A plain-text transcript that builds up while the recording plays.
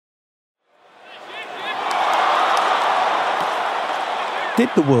Did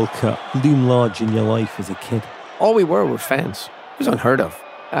the World Cup loom large in your life as a kid? All we were fans. It was unheard of.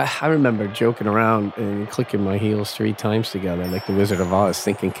 I remember joking around and clicking my heels 3 times together like the Wizard of Oz,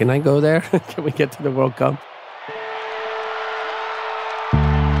 thinking, can I go there? Can we get to the World Cup?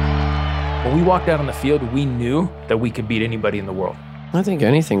 When we walked out on the field, we knew that we could beat anybody in the world. I think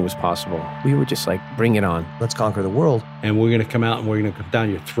anything was possible. We were just like, bring it on. Let's conquer the world. And we're going to come out and we're going to come down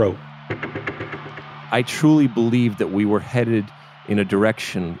your throat. I truly believed that we were headed in a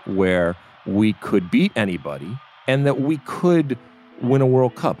direction where we could beat anybody and that we could win a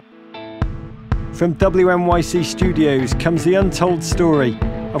World Cup. From WNYC Studios comes the untold story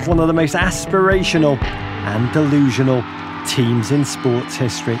of one of the most aspirational and delusional teams in sports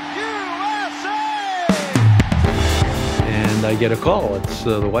history. And I get a call. It's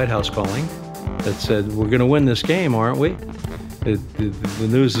the White House calling that said, we're going to win this game, aren't we? The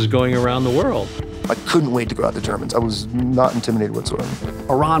news is going around the world. I couldn't wait to go out the Germans. I was not intimidated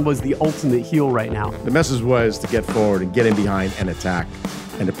whatsoever. Iran was the ultimate heel right now. The message was to get forward and get in behind and attack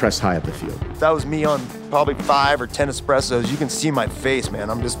and to press high up the field. That was me on probably 5 or 10 espressos. You can see my face, man.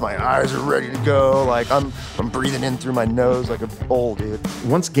 My eyes are ready to go. Like I'm breathing in through my nose like a bull, dude.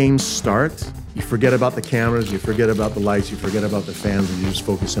 Once games start, you forget about the cameras, you forget about the lights, you forget about the fans, and you just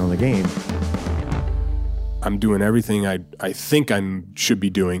focus on the game. I'm doing everything I think I should be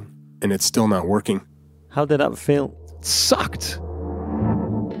doing, and it's still not working. How did that feel? It sucked.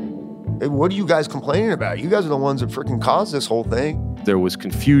 Hey, what are you guys complaining about? You guys are the ones that freaking caused this whole thing. There was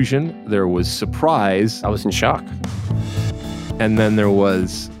confusion, there was surprise, I was in shock. and then there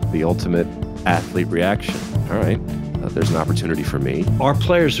was the ultimate athlete reaction. All right, there's an opportunity for me. Our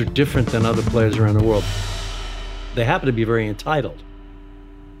players are different than other players around the world. They happen to be very entitled.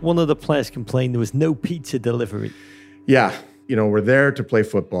 One of the players complained there was no pizza delivery. Yeah, we're there to play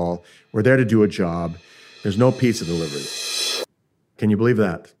football. We're there to do a job. There's no pizza delivery. Can you believe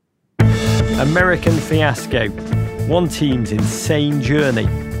that? American fiasco. One team's insane journey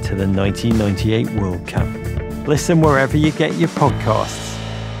to the 1998 World Cup. Listen wherever you get your podcasts.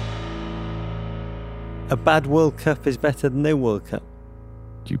 A bad World Cup is better than no World Cup.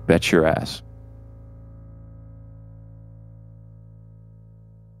 You bet your ass.